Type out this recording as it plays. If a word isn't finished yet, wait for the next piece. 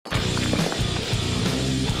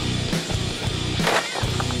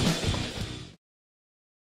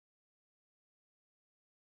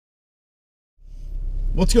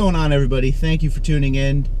What's going on, everybody? Thank you for tuning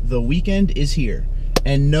in. The weekend is here.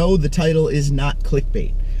 And no, the title is not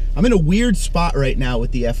clickbait. I'm in a weird spot right now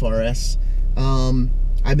with the FRS.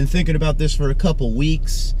 I've been thinking about this for a couple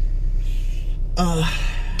weeks.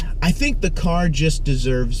 I think the car just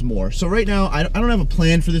deserves more. So right now, I don't have a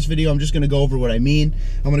plan for this video. I'm just going to go over what I mean.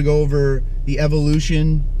 I'm going to go over the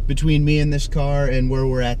evolution between me and this car and where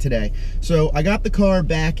we're at today. So I got the car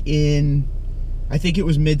back in, I think it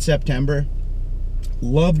was mid-September.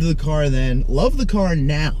 Loved the car then, love the car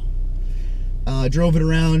now. Drove it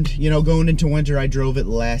around, you know, going into winter, I drove it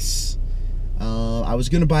less. I was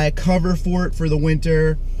gonna buy a cover for it for the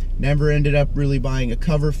winter, never ended up really buying a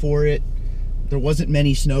cover for it. There wasn't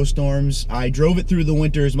many snowstorms. I drove it through the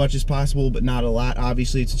winter as much as possible, but not a lot.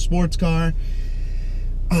 Obviously, it's a sports car.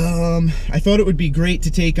 I thought it would be great to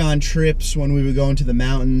take on trips when we would go into the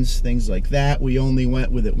mountains, things like that. We only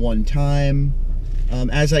went with it one time.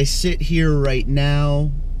 As I sit here right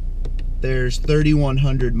now, there's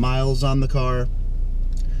 3,100 miles on the car.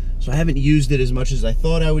 So I haven't used it as much as I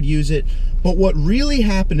thought I would use it. But what really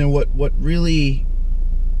happened and what really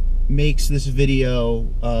makes this video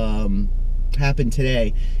happen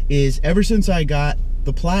today is ever since I got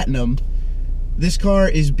the Platinum, this car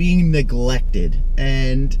is being neglected.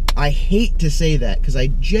 And I hate to say that because I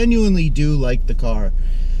genuinely do like the car.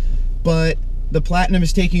 But the Platinum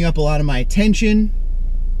is taking up a lot of my attention.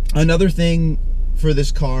 Another thing for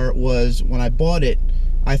this car was when I bought it,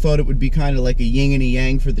 I thought it would be kind of like a yin and a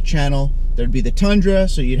yang for the channel. There'd be the Tundra,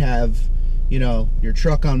 so you'd have, you know, your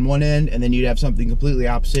truck on one end, and then you'd have something completely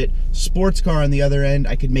opposite. Sports car on the other end.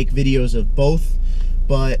 I could make videos of both,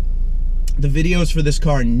 but the videos for this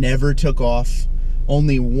car never took off.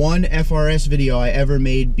 Only one FRS video I ever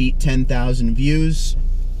made beat 10,000 views.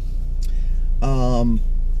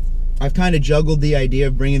 I've kind of juggled the idea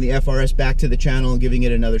of bringing the FRS back to the channel and giving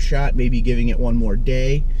it another shot, maybe giving it one more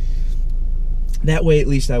day. That way, at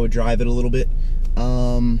least I would drive it a little bit.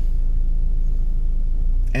 And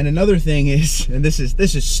another thing is, and this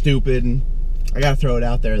is stupid, and I gotta throw it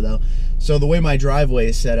out there though. So the way my driveway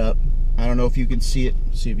is set up, I don't know if you can see it.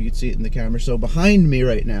 See if you can see it in the camera. So behind me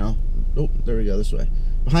right now, oh, there we go, this way.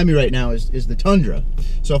 Behind me right now is the Tundra.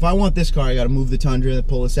 So if I want this car, I got to move the Tundra and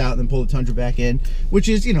pull this out and then pull the Tundra back in, which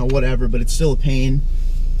is, you know, whatever, but it's still a pain.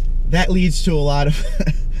 That leads to a lot of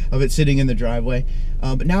of it sitting in the driveway.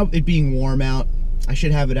 But now it being warm out, I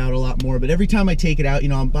should have it out a lot more. But every time I take it out, you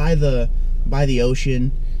know, I'm by the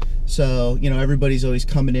ocean. So, you know, everybody's always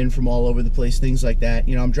coming in from all over the place, things like that.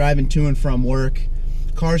 You know, I'm driving to and from work.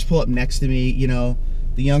 Cars pull up next to me, you know.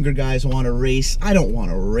 The younger guys want to race. I don't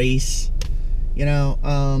want to race. You know,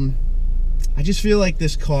 I just feel like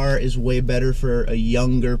this car is way better for a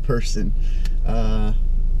younger person.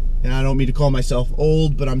 And I don't mean to call myself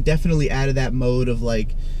old, but I'm definitely out of that mode of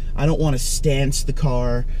like, I don't want to stance the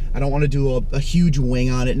car. I don't want to do a huge wing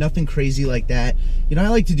on it. Nothing crazy like that. You know, I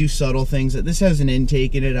like to do subtle things. This has an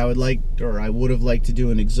intake in it. I would have liked to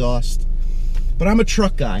do an exhaust. But I'm a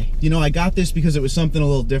truck guy. You know, I got this because it was something a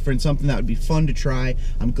little different, something that would be fun to try.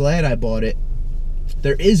 I'm glad I bought it.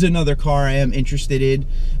 There is another car I am interested in,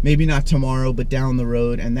 maybe not tomorrow, but down the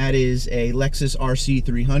road, and that is a Lexus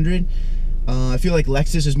RC300. I feel like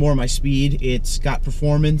Lexus is more my speed. It's got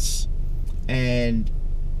performance and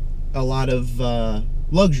a lot of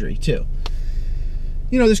luxury, too.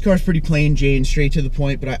 You know, this car's pretty plain Jane, straight to the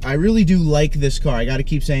point, but I really do like this car. I got to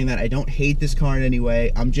keep saying that. I don't hate this car in any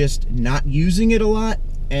way. I'm just not using it a lot,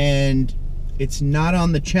 and it's not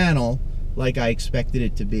on the channel like I expected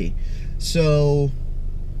it to be. So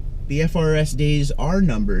the FRS days are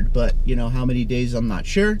numbered, but you know how many days, I'm not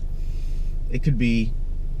sure. It could be,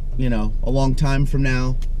 you know, a long time from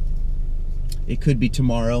now. It could be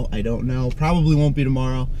tomorrow, I don't know. Probably won't be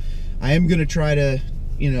tomorrow. I am gonna try to,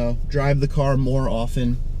 you know, drive the car more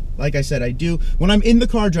often. Like I said, I do. When I'm in the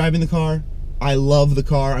car, driving the car, I love the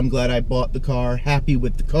car. I'm glad I bought the car, happy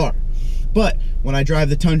with the car. But when I drive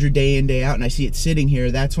the Tundra day in, day out, and I see it sitting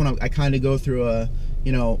here, that's when I kind of go through a,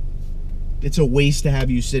 you know, it's a waste to have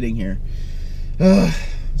you sitting here.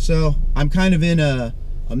 So I'm kind of in a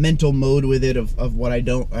mental mode with it of what I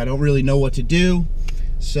don't really know what to do.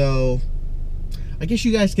 So I guess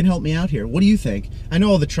you guys can help me out here. What do you think? I know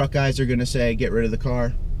all the truck guys are gonna say get rid of the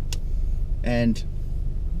car, and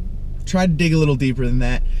try to dig a little deeper than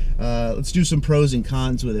that. Let's do some pros and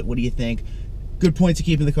cons with it. What do you think? Good points to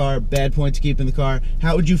keep in the car, bad points to keep in the car.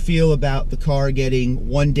 How would you feel about the car getting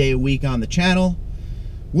one day a week on the channel?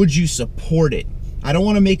 Would you support it? I don't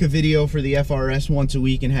want to make a video for the FRS once a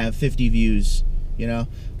week and have 50 views, you know,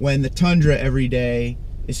 when the Tundra every day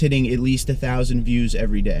is hitting at least 1,000 views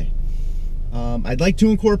every day. I'd like to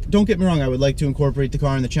incorporate, don't get me wrong, I would like to incorporate the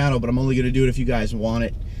car in the channel, but I'm only going to do it if you guys want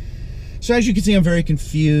it. So as you can see, I'm very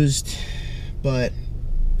confused, but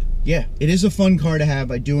yeah, it is a fun car to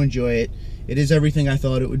have. I do enjoy it. It is everything I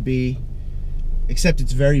thought it would be, except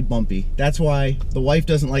it's very bumpy. That's why the wife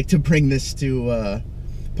doesn't like to bring this to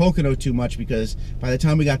Pocono too much, because by the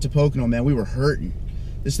time we got to Pocono, man, we were hurting.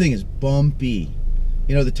 This thing is bumpy.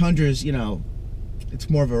 You know, the Tundra's, you know, it's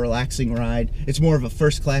more of a relaxing ride. It's more of a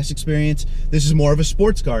first class experience. This is more of a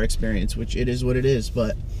sports car experience, which it is what it is.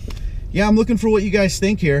 But yeah, I'm looking for what you guys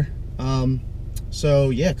think here. So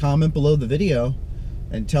yeah, comment below the video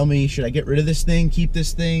and tell me, should I get rid of this thing, keep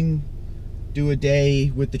this thing, do a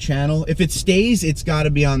day with the channel? If it stays, it's got to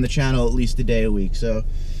be on the channel at least a day a week. So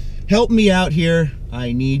help me out here.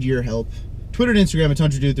 I need your help. Twitter and Instagram at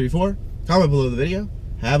TundraDude34. Comment below the video.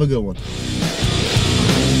 Have a good one.